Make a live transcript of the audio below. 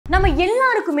நம்ம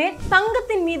எல்லாருக்குமே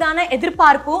தங்கத்தின் மீதான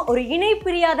எதிர்பார்ப்பு ஒரு இணை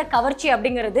பிரியாத கவர்ச்சி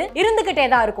அப்படிங்கிறது இருந்துகிட்டே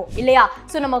தான் இருக்கும் இல்லையா?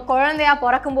 சோ நம்ம குழந்தையா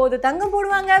பிறக்கும் போது தங்கம்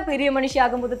போடுவாங்க, பெரிய மனுஷி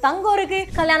ஆகும்போது தங்கம் இருக்கு,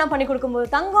 கல்யாணம் பண்ணி கொடுக்கும் போது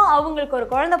தங்கம், அவங்களுக்கு ஒரு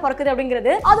குழந்தை பிறக்குது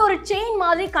அப்படிங்கிறது அது ஒரு செயின்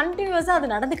மாதிரி கண்டினியூஸா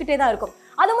அது நடந்துகிட்டே தான் இருக்கும்.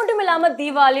 அது மட்டும் இல்லாம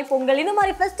தீபாவளி, பொங்கல் இந்த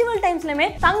மாதிரி ஃபெஸ்டிவல் டைம்ஸ்லயுமே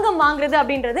தங்கம் வாங்குறது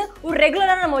அப்படின்றது ஒரு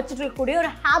ரெகுலரா நம்ம வச்சுட்டு இருக்கக்கூடிய ஒரு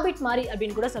ஹேபிட் மாதிரி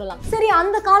அப்படின்னு கூட சொல்லலாம். சரி,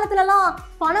 அந்த காலத்துல எல்லாம்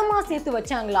பணமா சேர்த்து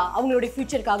வச்சாங்களா அவங்களுடைய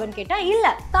ஃபியூச்சருக்காகன்னு கேட்டா இல்ல,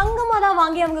 தங்கமா தான்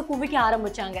வாங்கி அவங்க குவிக்க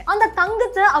ஆரம்பிச்சாங்க. அந்த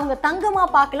தங்கத்தை அவங்க தங்கமா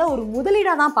பார்க்கல, ஒரு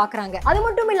முதலீடா தான் பாக்குறாங்க. அது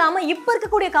மட்டும் இல்லாம இப்ப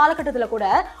இருக்கக்கூடிய காலகட்டத்துல கூட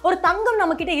ஒரு தங்கம்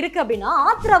நம்ம கிட்ட இருக்கு அப்படின்னா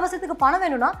ஆத்திர அவசரத்துக்கு பணம்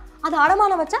வேணும்னா அது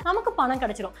அடமானம் வச்சா நமக்கு பணம்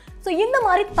கிடைச்சிடும். ஸோ இந்த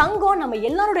மாதிரி தங்கம் நம்ம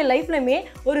எல்லாருடைய லைஃப்லயுமே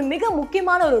ஒரு மிக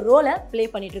முக்கியமான ஒரு ரோலை பிளே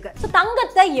பண்ணிட்டு இருக்கு. ஸோ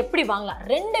தங்கத்தை எப்படி வாங்கலாம்?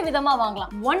 ரெண்டு விதமா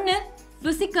வாங்கலாம். ஒன்னு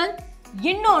பிசிக்கல்,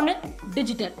 இன்னொன்னு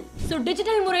டிஜிட்டல். ஸோ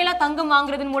டிஜிட்டல் முறையில தங்கம்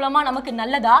வாங்குறதன் மூலமா நமக்கு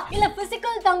நல்லதா இல்ல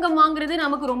பிசிக்கல் தங்கம் வாங்குறது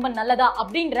நமக்கு ரொம்ப நல்லதா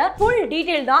அப்படின்ற ஃபுல்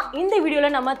டீடைல் தான் இந்த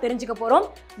வீடியோல நம்ம தெரிஞ்சுக்க போறோம்.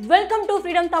 Welcome to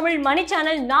freedom Tamil money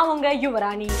channel. நான் உங்க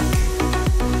யுவராணி.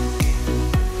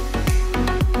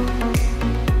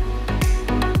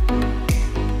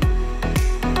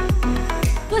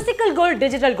 பிசிக்கல் கோல்ட்,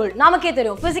 டிஜிட்டல் கோல்ட் நமக்கே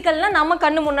தெரியும். பிசிக்கல்னா நம்ம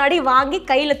கண்ணு முன்னாடி வாங்கி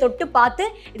கையில தொட்டு பார்த்து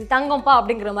இது தங்கம்பா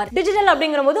அப்படிங்கிற மாதிரி. டிஜிட்டல்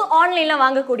அப்படிங்கிற போது ஆன்லைன்ல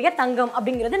வாங்கக்கூடிய தங்கம்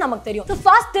அப்படிங்கிறது நமக்கு தெரியும். ஸோ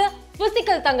ஃபர்ஸ்ட்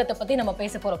பிசிக்கல் தங்கத்தை பத்தி நம்ம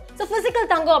பேச போறோம். ஸோ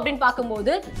பிசிக்கல் தங்கம் அப்படின்னு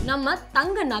பார்க்கும்போது நம்ம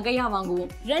தங்க நகையா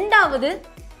வாங்குவோம். ரெண்டாவது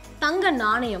தங்க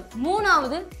நாணயம்,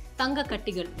 மூணாவது தங்க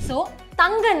கட்டிகள். ஸோ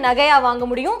தங்க நகையா வாங்க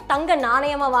முடியும், தங்க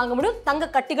நாணயமா வாங்க முடியும், தங்க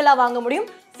கட்டிகளா வாங்க முடியும்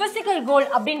பிசிக்கல்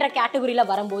கோல்ட் அப்படின்ற கேட்டகரியில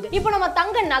வரும்போது. இப்போ நம்ம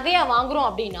தங்க நகையா வாங்குறோம்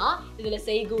அப்படின்னா இதுல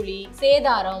செய்கூலி,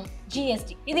 சேதாரம்,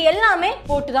 ஜிஎஸ்டி இது எல்லாமே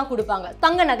போட்டு தான் கொடுப்பாங்க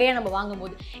தங்க நகையை நம்ம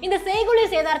வாங்கும்போது. இந்த செய்கூலி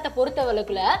சேதாரத்தை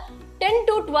பொறுத்தவரைக்குள்ள 10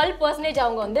 to 12%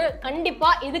 அவங்க வந்து கண்டிப்பா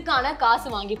இதுக்கான காசு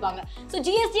வாங்கிப்பாங்க. ஸோ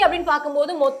ஜிஎஸ்டி அப்படின்னு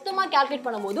பார்க்கும்போது மொத்தமா கால்குலேட்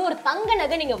பண்ணும்போது ஒரு தங்க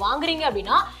நகை நீங்க வாங்குறீங்க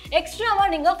அப்படின்னா எக்ஸ்ட்ராவா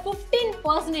நீங்க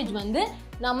 15% வந்து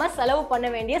நம்ம செலவு பண்ண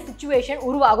வேண்டிய சிச்சுவேஷன்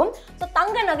உருவாகும். ஸோ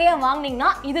தங்க நகையா வாங்கினீங்கன்னா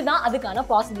இதுதான் அதுக்கான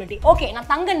பாசிபிலிட்டி. ஓகே, நான்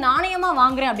தங்க நாணயமா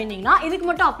வாங்குறேன் அப்படின்னீங்கன்னா இதுக்கு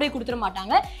மட்டும் அப்படியே கொடுத்துட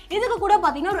மாட்டாங்க. இதுக்கு கூட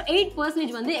பார்த்தீங்கன்னா ஒரு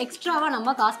 8% வந்து எக்ஸ்ட்ராவா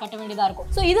நம்ம காசு கட்ட வேண்டியதா இருக்கும்.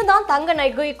 ஸோ இதுதான் தங்க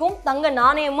நகைக்கும் தங்க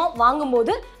நாணயமும்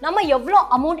வாங்கும்போது நம்ம எவ்வளோ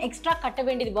அமௌண்ட் எக்ஸ்ட்ரா கட்ட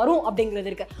வேண்டியது வரும்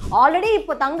அப்படிங்கிறது இருக்கு. ஆல்ரெடி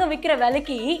இப்போ தங்கம் விற்கிற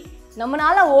விலைக்கு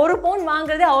நம்மளால ஒரு பவுன்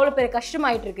வாங்குறதே அவ்வளோ பெரிய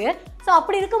கஷ்டமாயிட்டு இருக்கு. ஸோ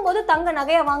அப்படி இருக்கும்போது தங்க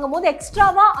நகையை வாங்கும் போது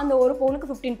எக்ஸ்ட்ராவா அந்த ஒரு பவுனுக்கு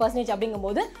 15%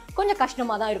 அப்படிங்கும்போது கொஞ்சம்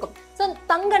கஷ்டமா தான் இருக்கும். ஸோ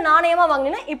தங்க நாணயமா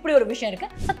வாங்கினீங்கன்னா இப்படி ஒரு விஷயம் இருக்கு.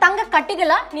 ஸோ தங்க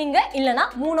கட்டிகளா நீங்க இல்லைன்னா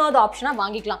மூணாவது ஆப்ஷனா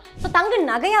வாங்கிக்கலாம். ஸோ தங்க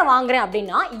நகையா வாங்குறேன்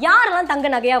அப்படின்னா யாரெல்லாம் தங்க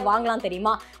நகையா வாங்கலாம்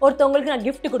தெரியுமா? ஒருத்தவங்களுக்கு நான்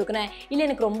கிஃப்ட் கொடுக்குறேன், இல்லை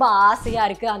எனக்கு ரொம்ப ஆசையா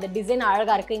இருக்கு, அந்த டிசைன்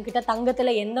அழகா இருக்கு, என்கிட்ட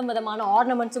தங்கத்துல எந்த விதமான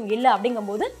ஆர்னமெண்ட்ஸும் இல்லை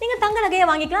அப்படிங்கும்போது நீங்க தங்க நகையை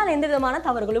வாங்கிக்கலாம். அது எந்த விதமான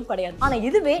தவறுகளும் கிடையாது. ஆனா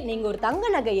இதுவே நீங்க ஒரு தங்க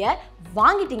நகையை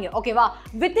வாங்கிட்டீங்க ஓகேவா,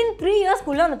 வித்தின் 3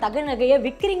 இயர்ஸ்க்குள்ள அந்த தங்க நகையை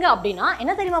விற்கிறீங்க அப்படின்னா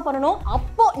என்ன தெரியுமா பண்ணணும்?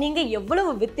 அப்போ நீங்க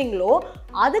எவ்வளவு வித்தீங்களோ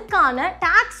அதுக்கான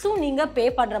டாக்ஸும் நீங்க பே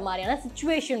பண்ற மாதிரியான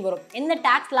சிச்சுவேஷன் வரும். என்ன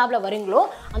டாக்ஸ் லாப்ல வரீங்களோ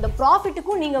அந்த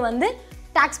ப்ராஃபிட்டுக்கும் நீங்க வந்து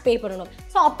டாக்ஸ் பே பண்ணணும்.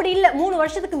 ஸோ அப்படி இல்லை 3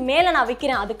 வருஷத்துக்கு மேலே நான்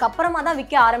விற்கிறேன், அதுக்கப்புறமா தான்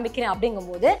விற்க ஆரம்பிக்கிறேன்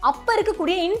அப்படிங்கும்போது அப்போ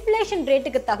இருக்கக்கூடிய இன்ஃப்ளேஷன்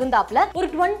ரேட்டுக்கு தகுந்தாப்புல ஒரு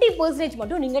 20%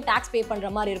 மட்டும் நீங்கள் டாக்ஸ் பே பண்ணுற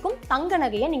மாதிரி இருக்கும் தங்க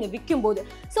நகையை நீங்கள் விற்கும் போது.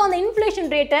 ஸோ அந்த இன்ஃப்ளேஷன்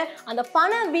ரேட்டை அந்த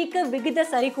பண வீக்க விகித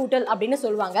சரி கூட்டல் அப்படின்னு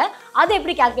சொல்லுவாங்க. அதை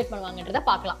எப்படி கால்குலேட் பண்ணுவாங்கன்றதை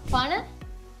பார்க்கலாம். பண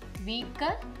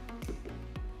வீக்க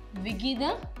விகித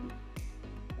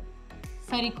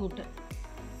சரி கூட்டல்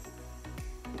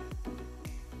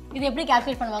இது எப்படி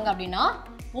கால்குலேட் பண்ணுவாங்க அப்படின்னா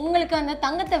உங்களுக்கு அந்த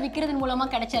தங்கத்தை விற்கிறதன் மூலமா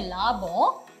கிடைச்ச லாபம்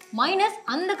மைனஸ்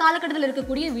அந்த காலகட்டத்தில்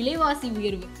இருக்கக்கூடிய விலைவாசி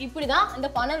உயர்வு. இப்படிதான் இந்த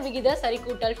பண விகித சரி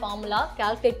கூட்டல் ஃபார்முலா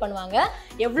கால்குலேட் பண்ணுவாங்க.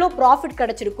 எவ்வளோ ப்ராஃபிட்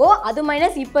கிடைச்சிருக்கோ அது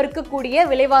மைனஸ் இப்போ இருக்கக்கூடிய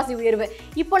விலைவாசி உயர்வு.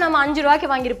 இப்போ நம்ம 5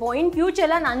 ரூபாய்க்கு வாங்கியிருப்போம், இன்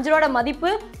ஃபியூச்சர்ல அந்த 5 ரூபாயோட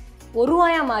மதிப்பு 1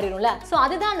 ரூபாயா மாறிடும்ல. ஸோ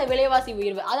அதுதான் அந்த விலைவாசி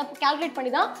உயர்வு. அதை கால்குலேட்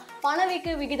பண்ணி தான்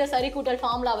பணவீக்க விகித சரி கூட்டல்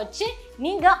ஃபார்முலா வச்சு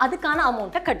நீங்க அதுக்கான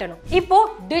அமௌண்ட்டை கட்டணும். இப்போ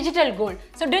digital gold.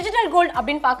 So digital gold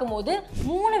அப்படின்னு பார்க்கும்போது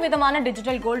 3 விதமான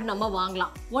டிஜிட்டல் கோல்டு நம்ம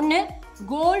வாங்கலாம். ஒன்று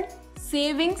கோல்டு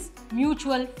சேவிங்ஸ்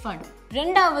மியூச்சுவல் ஃபண்ட்,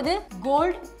 ரெண்டாவது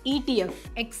gold ETF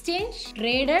exchange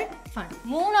traded fund,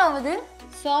 மூணாவது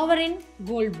சாவரின்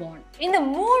கோல்ட் பாண்ட். இந்த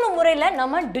 3 முறையில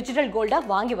நம்ம டிஜிட்டல் கோல்டை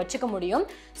வாங்கி வச்சுக்க முடியும்.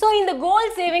 ஸோ இந்த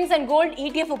gold savings and gold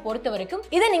ETF பொறுத்த வரைக்கும்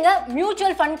இதை நீங்க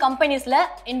மியூச்சுவல் ஃபண்ட் கம்பெனிஸ்ல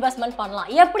இன்வெஸ்ட்மெண்ட் பண்ணலாம்.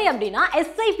 எப்படி அப்படின்னா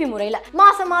SIP முறையில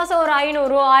மாசம் மாசம் ஒரு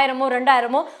 500, 1000,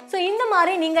 2000. ஸோ இந்த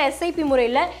மாதிரி நீங்க SIP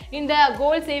முறையில இந்த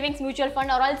gold savings mutual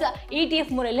fund are also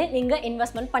ETF முறையில நீங்க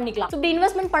இன்வெஸ்ட்மெண்ட் பண்ணிக்கலாம். இப்படி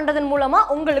இன்வெஸ்ட்மெண்ட் பண்றதன் மூலமா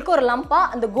உங்களுக்கு ஒரு லம்பா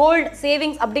அந்த கோல்ட்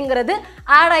சேவிங்ஸ் அப்படிங்கிறது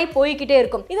ஆட் ஆகி போய்கிட்டே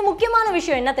இருக்கும். இது முக்கியமான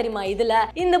விஷயம் என்ன தெரியுமா? இதுல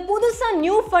இந்த புதுசா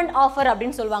நியூ ஃபண்ட் ஆஃபர்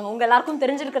அப்படின்னு சொல்லுவாங்க. உங்க எல்லாருக்கும்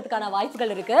தெரிஞ்சிருக்கிறதுக்கான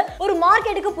வாய்ப்புகள் இருக்கு. ஒரு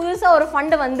மார்க்கெட்டுக்கு புதுசா ஒரு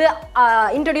ஃபண்ட் வந்து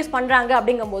இன்ட்ரோடியூஸ் பண்றாங்க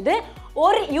அப்படிங்கும்போது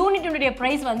ஒரு யூனிட்டுடைய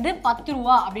பிரைஸ் வந்து 10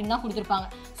 ரூபா அப்படின்னு தான் கொடுத்துருப்பாங்க.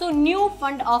 So new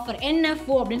fund offer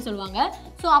NFO அப்படின்னு சொல்லுவாங்க.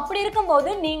 ஸோ அப்படி இருக்கும்போது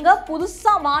நீங்கள்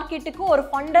புதுசாக மார்க்கெட்டுக்கு ஒரு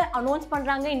ஃபண்டை அனௌன்ஸ்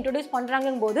பண்ணுறாங்க, இன்ட்ரடியூஸ்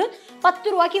பண்ணுறாங்கும் போது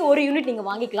 10 ரூபாய்க்கு ஒரு யூனிட் நீங்கள்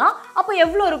வாங்கிக்கலாம். அப்போ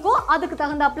எவ்வளோ இருக்கோ அதுக்கு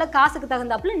தகுந்தாப்புல, காசுக்கு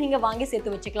தகுந்தாப்புல நீங்கள் வாங்கி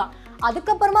சேர்த்து வச்சுக்கலாம்.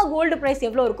 அதுக்கப்புறமா கோல்டு ப்ரைஸ்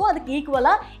எவ்வளோ இருக்கோ அதுக்கு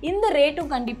ஈக்குவலாக இந்த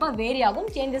ரேட்டும் கண்டிப்பாக வேரி ஆகும்,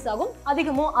 சேஞ்சஸ் ஆகும்,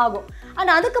 அதிகமும் ஆகும்.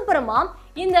 அண்ட் அதுக்கப்புறமா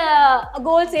இந்த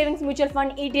gold savings mutual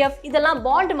fund, ETF இதெல்லாம்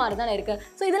பாண்ட் மாதிரி தானே இருக்கு.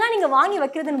 ஸோ இதெல்லாம் நீங்கள் வாங்கி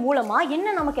வைக்கிறதன் மூலமா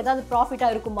என்ன நமக்கு ஏதாவது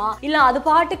ப்ராஃபிட்டாக இருக்குமா, இல்லை அது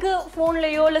பாட்டுக்கு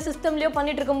ஃபோன்லையோ இல்லை சிஸ்டம்லையோ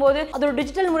பண்ணிட்டு இருக்கும்போது அது ஒரு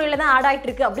டிஜிட்டல் முறையில் தான் ஆட் ஆகிட்டு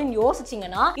இருக்கு அப்படின்னு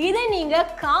யோசிச்சிங்கன்னா இதை நீங்கள்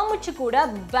காமிச்சு கூட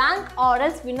பேங்க்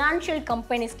ஆர்எல்ஸ் ஃபினான்ஷியல்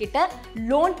கம்பெனிஸ் கிட்ட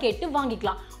லோன் கேட்டு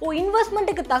வாங்கிக்கலாம்.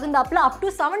 இன்வெஸ்ட்மெண்ட்டுக்கு தகுந்தாப்புல அப் டு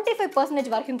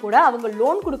 75% வரைக்கும் கூட அவங்க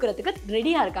லோன் கொடுக்கறதுக்கு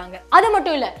ரெடியா இருக்காங்க. அது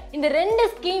மட்டும் இல்ல, இந்த 2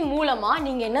 ஸ்கீம் மூலமா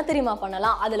நீங்க என்ன தெரியுமா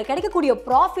பண்ணலாம், அதுல கிடைக்கக்கூடிய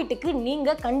ப்ராஃபிட்டுக்கு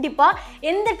நீங்க கண்டிப்பா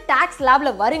எந்த டாக்ஸ்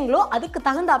லேப்ல வரீங்களோ அதுக்கு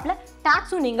தகுந்தாப்புல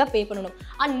டாக்ஸும் நீங்க பே பண்ணணும்.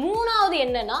 அண்ட் மூணாவது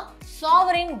என்னன்னா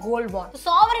sovereign gold bond.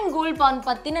 Sovereign gold bond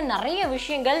பத்தின நிறைய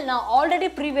விஷயங்கள் நான் ஆல்ரெடி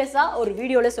ப்ரீவியஸா ஒரு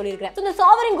வீடியோல சொல்லியிருக்கேன். இந்த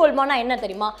சாவரின் கோல்ட் பாண்ட்னா என்ன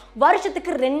தெரியுமா,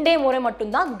 வருஷத்துக்கு 2 முறை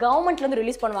மட்டும் தான் கவர்மெண்ட்ல இருந்து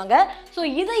ரிலீஸ் பண்ணுவாங்க. ஸோ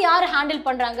இதை யார் ஹேண்டில்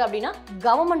பண்றாங்க அப்படின்னா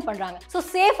கவர்மெண்ட் பண்றாங்க. ஸோ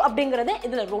சேஃப் அப்படிங்கிறது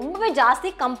இதுல ரொம்பவே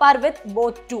ஜாஸ்தி கம்பேர் வித்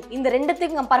போத் டூ. இந்த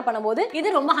ரெண்டுத்தையும் கம்பேர் பண்ணும்போது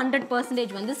இது ரொம்ப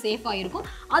 100% வந்து சேஃபா இருக்கும்.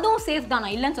 அதுவும் சேஃப் தான்,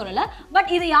 நான் இல்லைன்னு சொல்லல.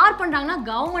 பட் இது யார் பண்றாங்கன்னா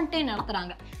கவர்மெண்ட்டே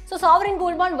நடத்துறாங்க. ஸோ சாவரின்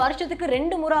கோல்ட் பாண்ட் வருஷத்துக்கு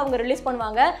 2 முறை அவங்க ரிலீஸ்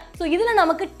பண்ணுவாங்க. ஸோ இதில்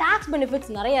நமக்கு டாக்ஸ்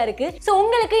பெனிஃபிட்ஸ் நிறைய இருக்கு. ஸோ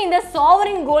உங்களுக்கு இந்த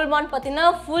சாவரின் கோல்ட் பாண்ட் பற்றின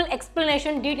ஃபுல்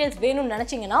எக்ஸ்பிளனேஷன் டீடைல்ஸ் வேணும்னு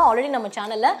நினச்சிங்கன்னா ஆல்ரெடி நம்ம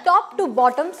சேனலில் top to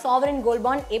bottom sovereign gold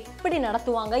bond எப்படி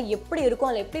நடத்துவாங்க, எப்படி இருக்கும்,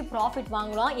 அதில் எப்படி ப்ராஃபிட்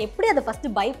வாங்கலாம், எப்படி அதை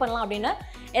ஃபஸ்ட்டு பை பண்ணலாம் அப்படின்னு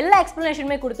எல்லா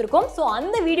எக்ஸ்பிளனேஷனுமே கொடுத்துருக்கோம். ஸோ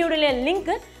அந்த வீடியோடைய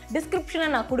லிங்க்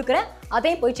டிஸ்கிரிப்ஷனில் நான் கொடுக்குறேன்,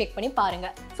 அதையும் போய் செக் பண்ணி பாருங்க.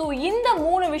 ஸோ இந்த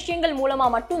 3 விஷயங்கள் மூலமா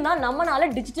மட்டும்தான் நம்மளால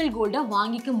டிஜிட்டல் கோல்டை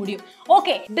வாங்கிக்க முடியும்.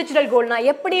 ஓகே, டிஜிட்டல் கோல்ட்னா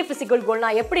எப்படி, பிசிக்கல் கோல்ட்னா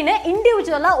எப்படின்னு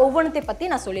இண்டிவிஜுவலா ஒவ்வொன்றத்தை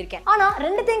பத்தி நான் சொல்லியிருக்கேன். ஆனா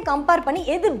ரெண்டுத்தையும் கம்பேர் பண்ணி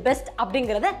எது பெஸ்ட்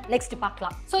அப்படிங்கறத நெக்ஸ்ட்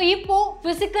பார்க்கலாம். ஸோ இப்போ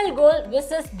physical gold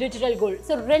versus digital gold,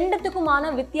 so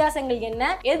ரெண்டுத்துக்குமான வித்தியாசங்கள்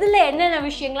என்ன, எதுல என்னென்ன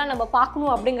விஷயங்கள்லாம் நம்ம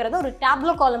பார்க்கணும் அப்படிங்கறத ஒரு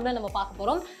டேப்லோ காலம்ல நம்ம பார்க்க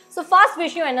போறோம். ஸோ ஃபர்ஸ்ட்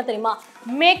விஷயம் என்ன தெரியுமா,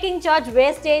 making charge,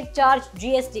 wastage charge,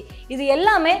 GST இது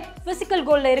எல்லாமே பிசிக்கல்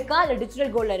கோல்ட்ல இருக்கா இல்லை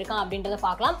டிஜிட்டல் கோல்ட்ல இருக்கா அப்படின்றத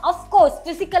பார்க்கலாம். அஃப்கோர்ஸ்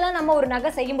பிசிக்கலாக நம்ம ஒரு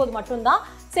நகை செய்யும்போது மட்டும்தான்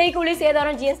செய்கூலி,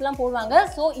 சேதாரம், GST எல்லாம் போடுவாங்க.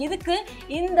 ஸோ இதுக்கு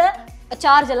இந்த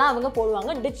சார்ஜ் எல்லாம் அவங்க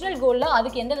போடுவாங்க. டிஜிட்டல் கோல்டில்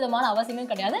அதுக்கு எந்த விதமான அவசியமும்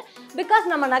கிடையாது. பிகாஸ்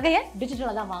நம்ம நகையை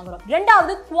டிஜிட்டலாக தான் வாங்குறோம்.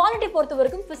 ரெண்டாவது, குவாலிட்டி பொறுத்த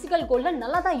வரைக்கும் பிசிக்கல் கோல்டில்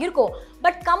நல்லா தான் இருக்கும்.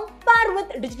 But compare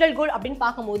with digital gold அப்படின்னு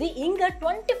பார்க்கும்போது இங்கே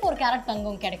 24 கேரட்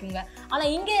தங்கம் கிடைக்குங்க.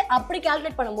 ஆனால் இங்கே அப்படி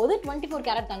கால்குலேட் பண்ணும்போது 24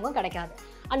 கேரட் தங்கம் கிடைக்காது.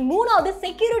 அண்ட் மூணாவது,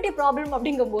 செக்யூரிட்டி ப்ராப்ளம்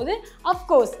அப்படிங்கும்போது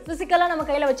அஃப்கோர்ஸ் ஃபிசிக்கலாக நம்ம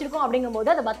கையில் வச்சிருக்கோம் அப்படிங்கும்போது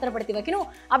அதை பத்திரப்படுத்தி வைக்கணும்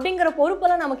அப்படிங்கிற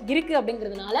பொறுப்பெல்லாம் நமக்கு இருக்குது.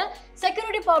 அப்படிங்கிறதுனால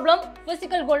செக்யூரிட்டி ப்ராப்ளம்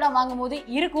ஃபிசிக்கல் கோல்டாக வாங்கும்போது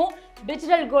இருக்கும்.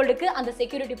 டிஜிட்டல் கோல்டுக்கு அந்த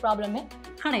செக்யூரிட்டி ப்ராப்ளமே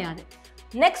கிடையாது.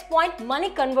 நெக்ஸ்ட் பாயிண்ட், மணி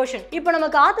கன்வர்ஷன். இப்போ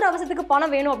நமக்கு ஆத்திர அவசரத்துக்கு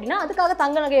பணம் வேணும் அப்படின்னா அதுக்காக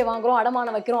தங்க நகையை வாங்குறோம்,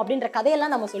 அடமானம் வைக்கிறோம் அப்படின்ற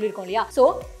கதையெல்லாம் நம்ம சொல்லியிருக்கோம் இல்லையா. ஸோ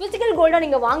பிசிக்கல் கோல்டாக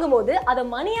நீங்கள் வாங்கும்போது அதை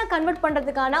மணியாக கன்வெர்ட்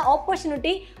பண்ணுறதுக்கான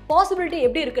ஆப்பர்ச்சுனிட்டி, பாசிபிலிட்டி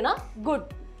எப்படி இருக்குன்னா குட்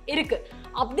இருக்கு.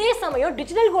 அதே சமயம்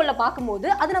டிஜிட்டல் கோல்டில் பார்க்கும்போது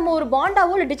அது நம்ம ஒரு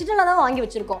பாண்டாவோ இல்லை டிஜிட்டலாக தான் வாங்கி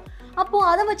வச்சிருக்கோம். அப்போ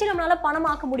அதை வச்சு நம்மளால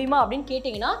பணமாக்க முடியுமா அப்படின்னு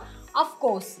கேட்டிங்கன்னா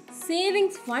அஃப்கோர்ஸ்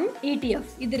சேவிங்ஸ் ஃபண்ட், ETF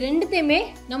இது ரெண்டுத்தையுமே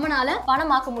நம்மளால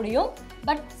பணமாக்க முடியும்.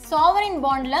 பட் சாவரின்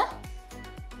பாண்டில்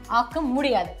ஆக்க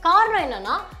முடியாது. காரணம்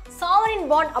என்னன்னா, சாவரின்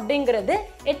பாண்ட் அப்படிங்கிறது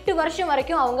 8 வருஷம்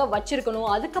வரைக்கும் அவங்க வச்சிருக்கணும்,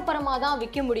 அதுக்கப்புறமா தான்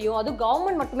விற்க முடியும், அது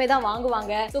கவர்மெண்ட் மட்டுமே தான்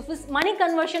வாங்குவாங்க. ஸோ மணி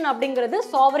கன்வர்ஷன் அப்படிங்கிறது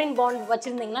சாவரின் பாண்ட்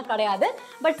வச்சிருந்தீங்கன்னா கிடையாது.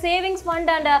 பட் சேவிங்ஸ்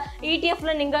ஃபண்ட் அண்ட்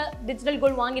ETFல நீங்கள் டிஜிட்டல்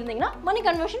கோல்டு வாங்கியிருந்தீங்கன்னா மணி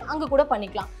கன்வர்ஷன் அங்கே கூட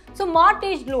பண்ணிக்கலாம். ஸோ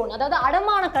மார்டேஜ் லோன், அதாவது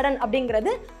அடமான கடன்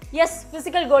அப்படிங்கிறது எஸ்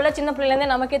பிசிக்கல் கோல்டில் சின்ன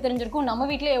பிள்ளைலேருந்தே நமக்கே தெரிஞ்சிருக்கும். நம்ம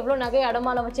வீட்டில் எவ்வளோ நகை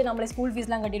அடமானம் வச்சு நம்மளே ஸ்கூல்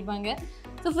ஃபீஸ்லாம் கட்டியிருப்பாங்க.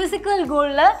 ஸோ பிசிக்கல்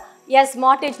கோல்டில் எஸ்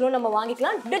மார்டேஜ் லோன் நம்ம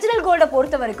வாங்கிக்கலாம். டிஜிட்டல் கோல்டை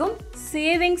பொறுத்த வரைக்கும்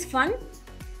savings fund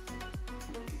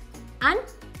and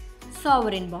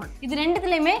sovereign bond இது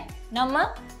ரெண்டுத்துலையுமே நம்ம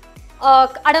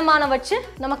அடமானம் வச்சு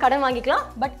நம்ம கடன் வாங்கிக்கலாம்.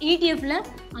 பட் ETFல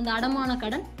அந்த அடமான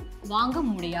கடன் வாங்க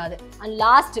முடியாது. And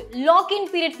last, login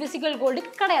period physical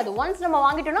கோல்டுக்கு கிடையாது. ஒன்ஸ் நம்ம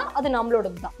வாங்கிட்டோம்னா அது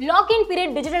நம்மளோடது தான். லாக்இன்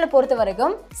பீரியட் டிஜிட்டலை பொறுத்த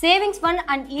வரைக்கும் savings fund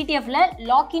and ETFல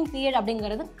login period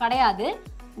அப்படிங்கிறது கிடையாது.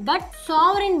 பட்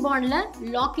சாவரின் பாண்ட்ல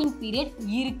லாக்இன் பீரியட்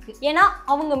இருக்கு. ஏன்னா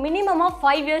அவங்க மினிமமா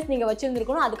 5 இயர்ஸ் நீங்க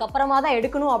வச்சிருந்துருக்கணும், அதுக்கப்புறமா தான்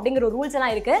எடுக்கணும் அப்படிங்கிற ரூல்ஸ்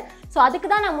எல்லாம் இருக்கு. ஸோ அதுக்கு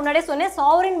தான் நான் முன்னாடியே சொன்னேன்,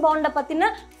 சாவரின் பாண்டை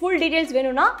பத்தின ஃபுல் டீடைல்ஸ்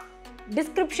வேணும்னா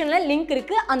டிஸ்கிரிப்ஷன்ல லிங்க்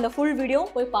இருக்கு, அந்த ஃபுல் வீடியோ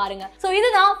போய் பாருங்க. ஸோ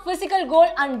இதுதான் பிசிக்கல்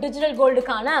கோல்ட் அண்ட் டிஜிட்டல்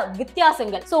கோல்டுக்கான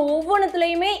வித்தியாசங்கள். ஸோ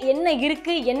ஒவ்வொன்றுத்துலையுமே என்ன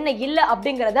இருக்கு என்ன இல்லை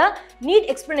அப்படிங்கிறத நீட்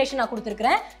எக்ஸ்பிளனேஷன் நான்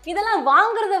கொடுத்துருக்கிறேன். இதெல்லாம்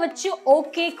வாங்குறத வச்சு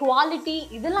ஓகே, குவாலிட்டி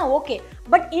இதெல்லாம் ஓகே.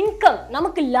 பட் இன்கம்,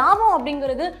 நமக்கு லாபம்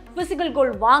அப்படிங்கிறது பிசிக்கல்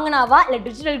கோல்டு வாங்கினாவா இல்லை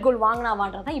டிஜிட்டல் கோல்டு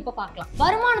வாங்கினாவான்றதான் இப்போ பார்க்கலாம்.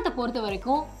 வருமானத்தை பொறுத்த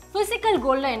வரைக்கும் பிசிக்கல்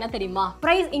கோல்ட்ல என்ன தெரியுமா,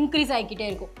 பிரைஸ் இன்க்ரீஸ் ஆகிக்கிட்டே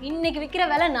இருக்கும். இன்னைக்கு விற்கிற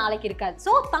விலை நாளைக்கு இருக்காது.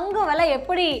 ஸோ தங்க விலை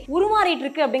எப்படி உருமாறிட்டு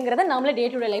இருக்கு அப்படிங்கிறத நம்மளே டே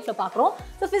டு டே லைஃப்ல பார்க்குறோம்.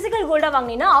 ஸோ பிசிக்கல் கோல்டா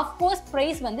வாங்கினீங்கன்னா அஃப்கோர்ஸ்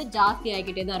பிரைஸ் வந்து ஜாஸ்தி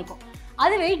ஆகிக்கிட்டே தான் இருக்கும்.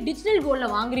 அதுவே டிஜிட்டல்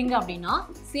கோல்டில் வாங்குறீங்க அப்படின்னா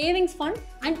சேவிங்ஸ் ஃபண்ட்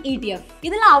அண்ட் ETF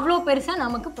இதில் அவ்வளோ பெருசாக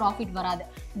நமக்கு ப்ராஃபிட் வராது.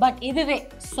 பட் இதுவே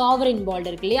சாவரின் பாண்ட்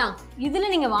இருக்கு இல்லையா,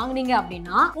 இதில் நீங்கள் வாங்குனீங்க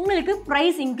அப்படின்னா உங்களுக்கு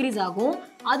ப்ரைஸ் இன்க்ரீஸ் ஆகும்.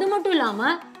 அது மட்டும்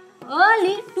இல்லாமல்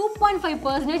ஏர்லி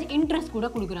 2.5% இன்ட்ரெஸ்ட் கூட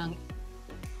கொடுக்குறாங்க.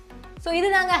 ஸோ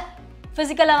இதுதாங்க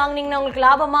ஃபிசிக்கலாக வாங்கினீங்கன்னா உங்களுக்கு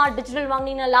லாபமா, டிஜிட்டல்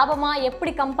வாங்கினீங்கன்னா லாபமா,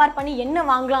 எப்படி கம்பேர் பண்ணி என்ன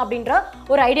வாங்கலாம் அப்படின்ற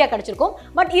ஒரு ஐடியா கிடைச்சிருக்கும்.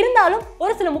 பட் இருந்தாலும்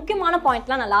ஒரு சில முக்கியமான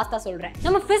பாயிண்ட்லாம் நான் லாஸ்ட்டாக சொல்கிறேன்.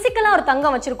 நம்ம ஃபிசிக்கலாக ஒரு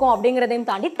தங்கம் வச்சிருக்கோம் அப்படிங்கிறதையும்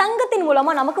தாண்டி தங்கத்தின்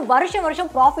மூலமாக நமக்கு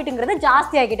வருஷம் ப்ராஃபிட்டுங்கிறது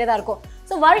ஜாஸ்தி ஆகிட்டே தான் இருக்கும்.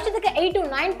 ஸோ வருஷத்துக்கு 8 to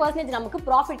 9% நமக்கு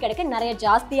ப்ராஃபிட் கிடைக்க நிறைய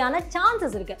ஜாஸ்தியான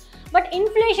சான்சஸ் இருக்கு. பட்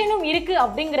இன்ஃப்ளேஷனும் இருக்கு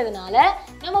அப்படிங்கிறதுனால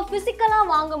நம்ம ஃபிசிக்கலாக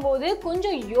வாங்கும்போது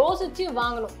கொஞ்சம் யோசிச்சு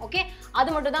வாங்கணும். ஓகே, அது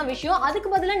மட்டும் தான் விஷயம்.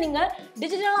 அதுக்கு பதிலாக நீங்கள்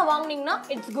டிஜிட்டலாக வாங்கினீங்கன்னா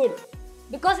இட்ஸ் குட்.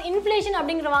 பிகாஸ் இன்ஃப்ளேஷன்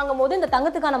அப்படிங்கிற வாங்கும்போது இந்த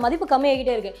தங்கத்துக்கான மதிப்பு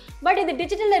கம்மியாகிட்டே இருக்கு. பட் இது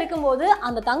டிஜிட்டலில் இருக்கும்போது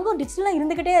அந்த தங்கம் டிஜிட்டலாக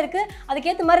இருந்துக்கிட்டே இருக்கு,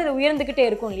 அதுக்கேற்ற மாதிரி இது உயர்ந்துக்கிட்டே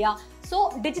இருக்கும் இல்லையா. ஸோ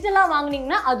டிஜிட்டலாக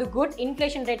வாங்கினீங்கன்னா அது குட்,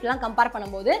 இன்ஃப்ளேஷன் ரேட்லாம் கம்பேர்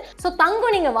பண்ணும்போது. ஸோ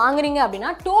தங்கம் நீங்கள் வாங்குறீங்க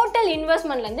அப்படின்னா டோட்டல்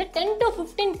இன்வெஸ்ட்மெண்ட்லேருந்து 10 to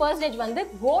 15% வந்து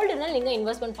கோல்டுன்னு நீங்கள்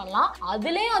இன்வெஸ்ட்மெண்ட் பண்ணலாம்.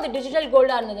 அதுலேயும் அது டிஜிட்டல்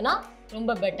கோல்டாக இருந்ததுன்னா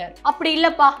ரொம்ப பெட்டர். அப்படி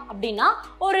இல்லைப்பா அப்படின்னா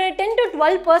ஒரு 10 to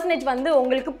 12% வந்து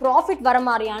உங்களுக்கு ப்ராஃபிட் வர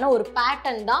மாதிரியான ஒரு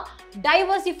பேட்டர்ன் தான்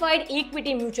diversified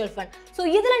equity mutual fund. So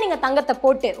இதில் நீங்கள் தங்கத்தை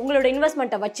போட்டு உங்களோட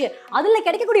இன்வெஸ்ட்மெண்ட்டை வச்சு அதில்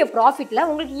கிடைக்கக்கூடிய ப்ராஃபிட்டில்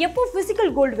உங்களுக்கு எப்போ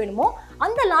ஃபிசிக்கல் கோல்டு வேணுமோ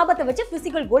அந்த லாபத்தை வச்சு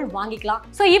ஃபிசிக்கல் கோல்டு வாங்கிக்கலாம்.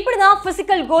 ஸோ இப்படி தான்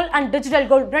physical gold and digital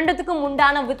gold ரெண்டுத்துக்கும்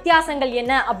உண்டான வித்தியாசங்கள்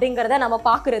என்ன அப்படிங்கிறத நம்ம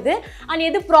பார்க்குறது. அண்ட்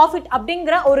எது ப்ராஃபிட்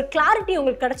அப்படிங்கிற ஒரு கிளாரிட்டி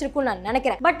உங்களுக்கு கிடைச்சிருக்கும்னு நான்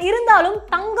நினைக்கிறேன். பட் இருந்தாலும்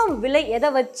தங்கம் விலை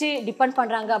எதை வச்சு டிபெண்ட்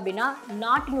பண்ணுறாங்க அப்படின்னா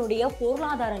நாட்டினுடைய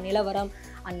பொருளாதார நிலவரம்.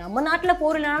 நம்ம நாட்டில்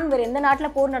போர் இல்லைனாலும் வேறு எந்த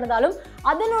நாட்டில் போர் நடந்தாலும்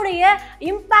அதனுடைய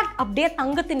இம்பேக்ட் அப்படியே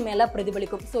தங்கத்தின் மேலே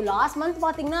பிரதிபலிக்கும். ஸோ லாஸ்ட் மந்த்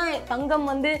பார்த்தீங்கன்னா தங்கம்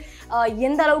வந்து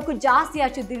எந்த அளவுக்கு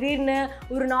ஜாஸ்தியாச்சு. திடீர்னு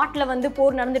ஒரு நாட்டில் வந்து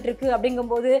போர் நடந்துட்டு இருக்கு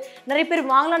அப்படிங்கும்போது நிறைய பேர்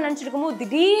வாங்கலாம்னு நினச்சிட்டு இருக்கும்போது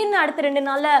திடீர்னு அடுத்த 2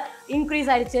 நாளில் இன்க்ரீஸ்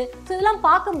ஆயிடுச்சு. ஸோ இதெல்லாம்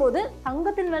பார்க்கும்போது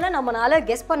தங்கத்தின் மேலே நம்மளால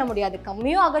கெஸ் பண்ண முடியாது.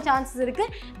 கம்மியும் ஆக சான்சஸ் இருக்கு,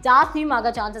 ஜாஸ்தியும்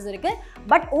ஆக சான்சஸ் இருக்கு.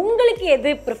 பட் உங்களுக்கு எது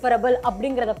ப்ரிஃபரபிள்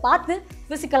அப்படிங்கிறத பார்த்து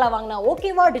ஃபிசிக்கலாக வாங்கினா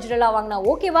ஓகேவா, டிஜிட்டலாக வாங்கினா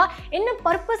ஓகேவா, என்ன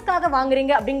பர்பஸ்க்காக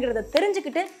வாங்குறீங்க அப்படிங்கிறத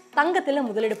தெரிஞ்சுக்கிட்டு தங்கத்தில்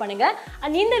முதலீடு பண்ணுங்க.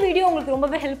 அண்ட் இந்த வீடியோ உங்களுக்கு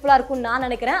ரொம்பவே ஹெல்ப்ஃபுல்லாக இருக்கும்னு நான்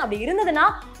நினைக்கிறேன். அப்படி இருந்ததுன்னா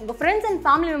உங்கள் ஃப்ரெண்ட்ஸ் அண்ட்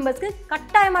ஃபேமிலி மெம்பர்ஸ்க்கு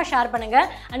கட்டாயமாக ஷேர் பண்ணுங்க.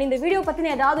 அண்ட் இந்த வீடியோ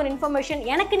பற்றின ஏதாவது ஒரு இன்ஃபர்மேஷன்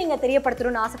எனக்கு நீங்கள்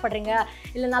தெரியப்படுத்தணும்னு ஆசைப்படுறீங்க,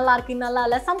 இல்லை நல்லா இருக்கு நல்லா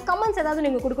இல்லை சம் கமெண்ட்ஸ் ஏதாவது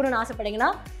நீங்கள் கொடுக்கணும்னு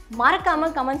ஆசைப்படுறீங்கன்னா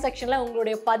மறக்காமல் கமெண்ட் செக்ஷனில்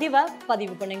உங்களுடைய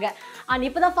பதிவு பண்ணுங்க. அண்ட்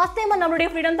இப்போ தான் ஃபர்ஸ்ட் டைம் நம்மளுடைய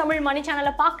ஃப்ரீடம் தமிழ் மணி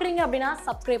சேனலை பார்க்குறீங்க அப்படின்னா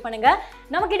சப்ஸ்கிரைப் பண்ணுங்க.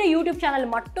 நம்மக்கிட்ட யூடியூப் சேனல்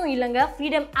மட்டும் இல்லைங்க,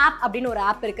 ஃப்ரீடம் ஆப் அப்படின்னு ஒரு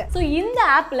ஆப் இருக்கு. ஸோ இந்த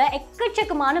ஆப்பில்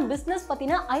எக்கச்சக்கமான பிஸ்னஸ்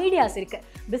பற்றின ஐடியாஸ் இருக்கு.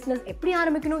 பிஸ்னஸ் எப்படி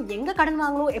ஆரம்பிக்கணும், எங்கே கடன்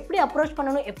வாங்கணும், எப்படி அப்ரோச்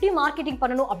பண்ணணும், எப்படி மார்க்கெட்டிங்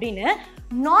பண்ணணும் அப்படின்னு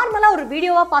நார்மலாக ஒரு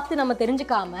வீடியோவாக பார்த்து நம்ம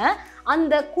தெரிஞ்சுக்காம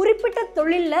அந்த குறிப்பிட்ட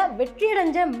தொழிலில்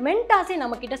வெற்றியடைஞ்ச மென்டாஸே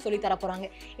நம்ம கிட்ட சொல்லி தர போகிறாங்க.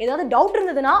 ஏதாவது டவுட்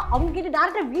இருந்ததுன்னா அவங்க கிட்ட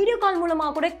டேரக்டாக வீடியோ கால்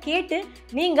மூலமாக கூட கேட்டு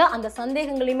நீங்கள் அந்த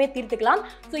சந்தேகங்களையுமே தீர்த்துக்கலாம்.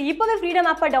 ஸோ இப்போவே ஃப்ரீடம்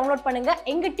ஆப்பை டவுன்லோட் பண்ணுங்கள்.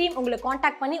 எங்கள் டீம் உங்களை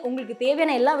காண்டாக்ட் பண்ணி உங்களுக்கு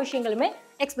தேவையான எல்லா விஷயங்களுமே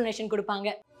எக்ஸ்ப்ளனேஷன் கொடுப்பாங்க.